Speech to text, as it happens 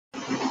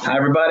Hi,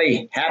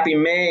 everybody. Happy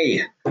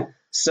May.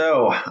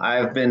 So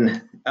I've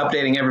been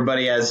updating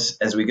everybody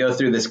as we go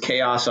through this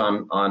chaos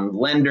on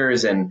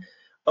lenders and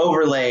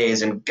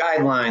overlays and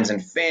guidelines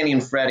and Fannie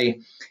and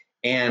Freddie.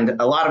 And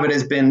a lot of it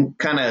has been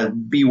kind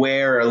of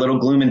beware, a little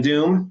gloom and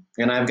doom.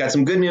 And I've got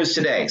some good news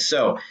today.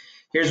 So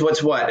here's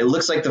what's what. It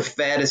looks like the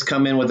Fed has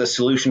come in with a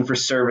solution for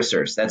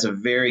servicers. That's a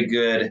very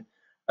good,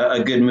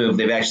 a good move.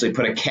 They've actually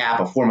put a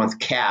 4-month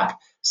cap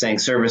saying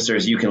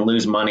servicers, you can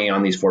lose money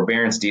on these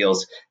forbearance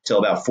deals till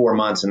about 4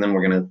 months, and then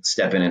we're going to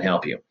step in and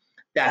help you.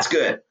 That's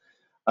good.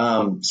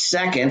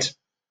 Second,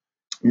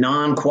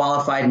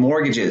 non-qualified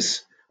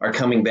mortgages are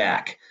coming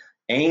back.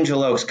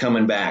 Angel Oak's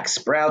coming back.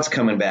 Sprout's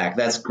coming back.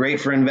 That's great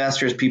for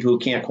investors, people who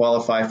can't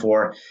qualify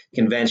for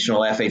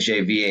conventional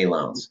FHA, VA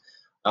loans.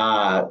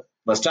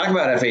 Let's talk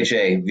about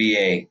FHA,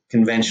 VA,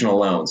 conventional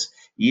loans.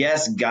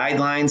 Yes,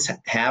 guidelines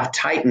have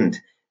tightened.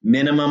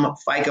 Minimum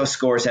FICO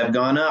scores have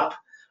gone up.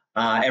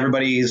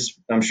 Everybody's,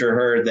 I'm sure,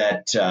 heard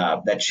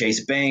that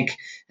Chase Bank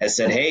has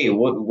said, hey,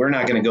 we're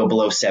not going to go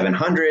below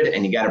 700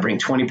 and you got to bring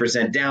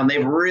 20% down.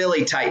 They've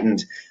really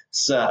tightened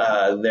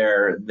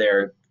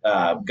their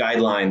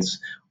guidelines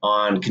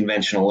on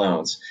conventional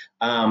loans.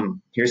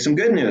 Here's some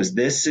good news.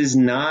 This is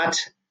not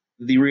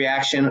the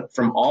reaction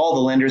from all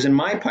the lenders in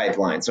my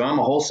pipeline. So I'm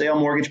a wholesale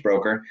mortgage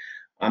broker.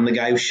 I'm the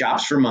guy who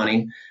shops for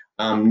money.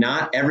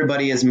 Not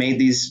everybody has made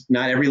these,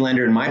 not every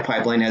lender in my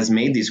pipeline has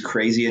made these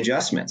crazy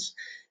adjustments.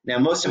 Now,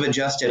 most have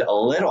adjusted a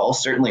little,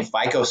 certainly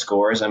FICO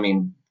scores. I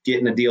mean,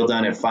 getting a deal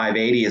done at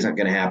 580 isn't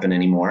going to happen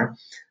anymore.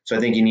 So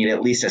I think you need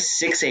at least a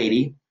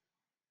 680.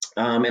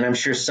 And I'm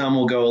sure some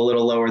will go a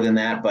little lower than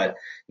that, but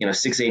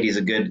 680 is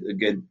a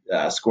good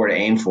score to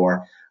aim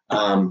for.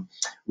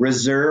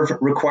 Reserve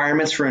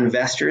requirements for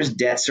investors,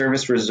 debt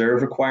service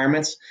reserve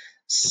requirements.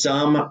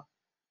 Some,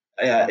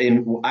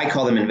 I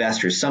call them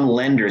investors. Some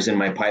lenders in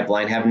my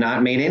pipeline have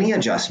not made any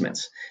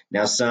adjustments.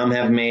 Now, some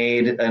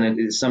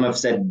have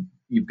said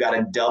you've got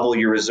to double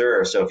your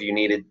reserve. So if you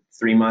needed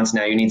 3 months,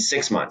 now you need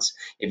 6 months.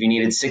 If you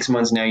needed 6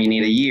 months, now you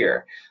need a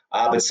year.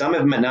 But some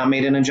have not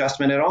made an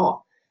adjustment at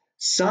all.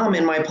 Some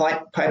in my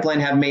pipeline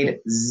have made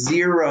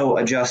zero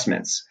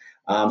adjustments.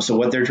 So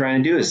what they're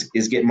trying to do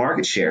is get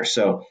market share.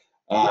 So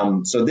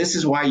this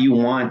is why you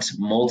want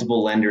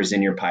multiple lenders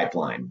in your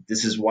pipeline.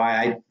 This is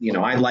why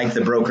I like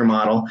the broker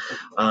model.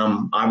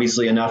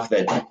 Obviously enough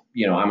that,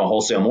 I'm a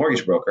wholesale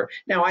mortgage broker.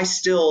 Now I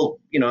still,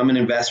 I'm an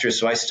investor,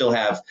 so I still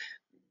have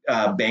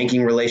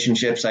banking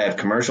relationships. I have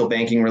commercial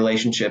banking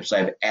relationships. I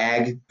have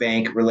ag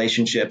bank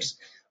relationships,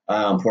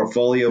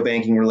 portfolio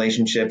banking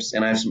relationships,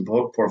 and I have some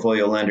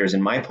portfolio lenders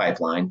in my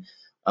pipeline.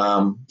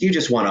 You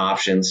just want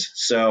options.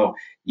 So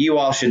you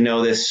all should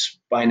know this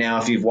by now.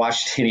 If you've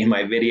watched any of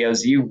my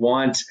videos, you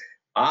want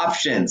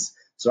options.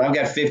 So I've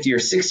got 50 or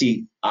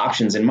 60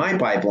 options in my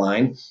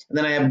pipeline, and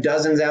then I have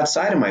dozens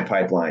outside of my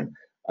pipeline.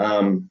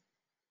 And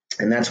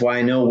that's why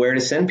I know where to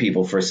send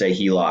people for, say,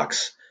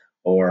 HELOCs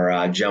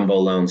or jumbo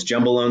loans.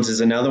 Jumbo loans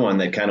is another one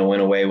that kind of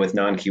went away with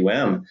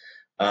non-QM.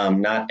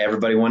 Not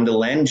everybody wanted to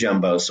lend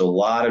jumbo, so a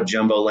lot of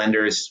jumbo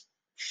lenders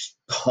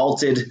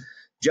halted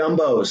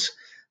jumbos.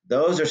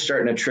 Those are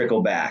starting to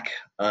trickle back.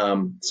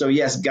 So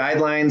yes,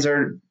 guidelines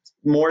are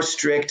more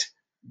strict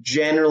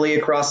generally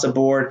across the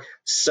board.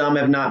 Some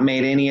have not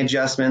made any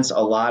adjustments. A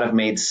lot have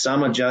made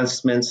some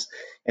adjustments,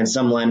 and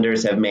some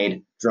lenders have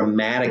made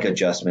dramatic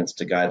adjustments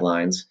to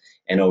guidelines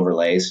and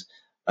overlays.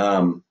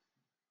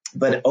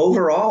 But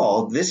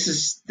overall, this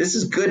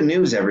is good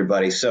news,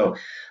 everybody. So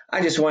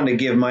I just wanted to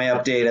give my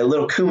update, a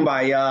little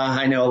kumbaya.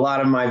 I know a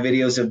lot of my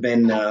videos have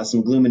been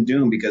some gloom and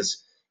doom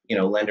because,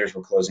 lenders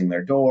were closing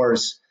their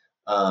doors.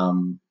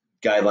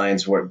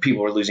 Guidelines where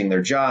people were losing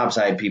their jobs.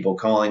 I had people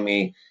calling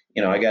me.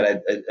 I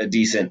got a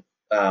decent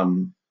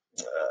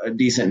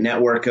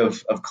network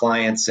of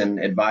clients and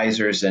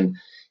advisors, and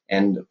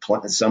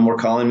some were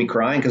calling me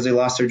crying because they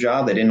lost their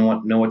job. They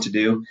didn't know what to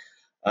do.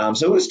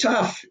 So it was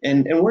tough,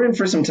 and we're in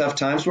for some tough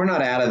times. We're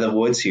not out of the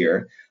woods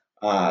here.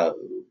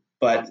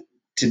 But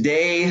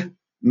today,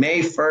 May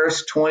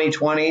 1st,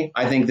 2020,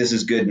 I think this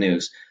is good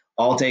news.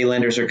 Alt-A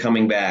lenders are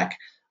coming back.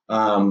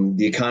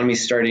 The economy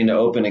is starting to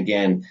open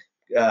again.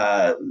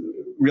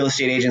 Real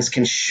estate agents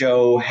can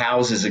show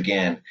houses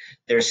again.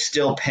 There's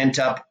still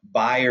pent-up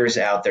buyers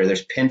out there.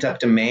 There's pent-up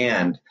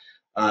demand.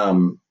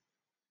 And,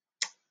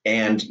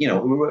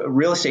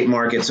 real estate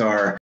markets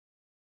are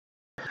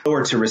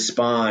slower to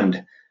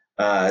respond.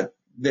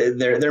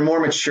 They're more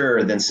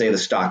mature than, say, the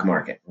stock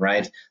market,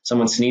 right?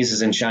 Someone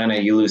sneezes in China,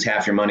 you lose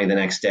half your money the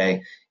next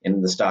day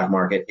in the stock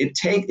market.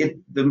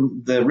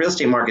 The real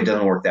estate market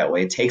doesn't work that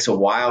way. It takes a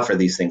while for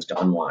these things to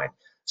unwind.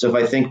 So if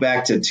I think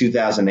back to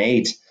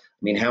 2008,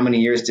 I mean, how many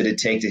years did it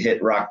take to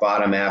hit rock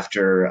bottom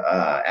after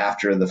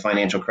the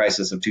financial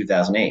crisis of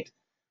 2008?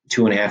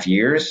 2.5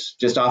 years,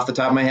 just off the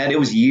top of my head. It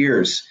was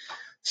years.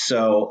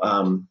 So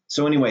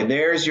anyway,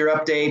 there's your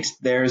update.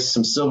 There's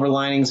some silver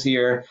linings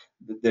here.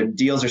 The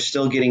deals are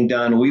still getting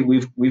done.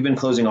 We've been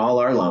closing all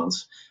our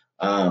loans.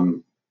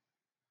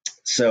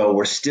 So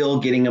we're still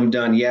getting them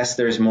done. Yes,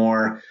 there's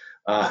more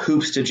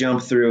hoops to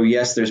jump through.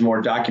 Yes, there's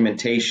more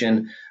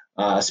documentation.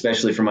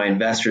 especially for my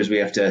investors. We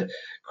have to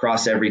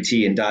cross every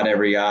T and dot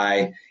every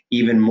I,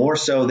 even more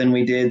so than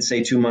we did,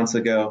 say, 2 months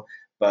ago,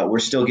 but we're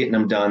still getting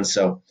them done.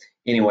 So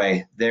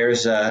anyway,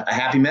 there's a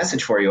happy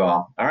message for you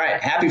all. All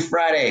right. Happy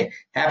Friday.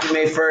 Happy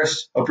May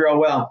 1st. Hope you're all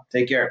well.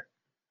 Take care.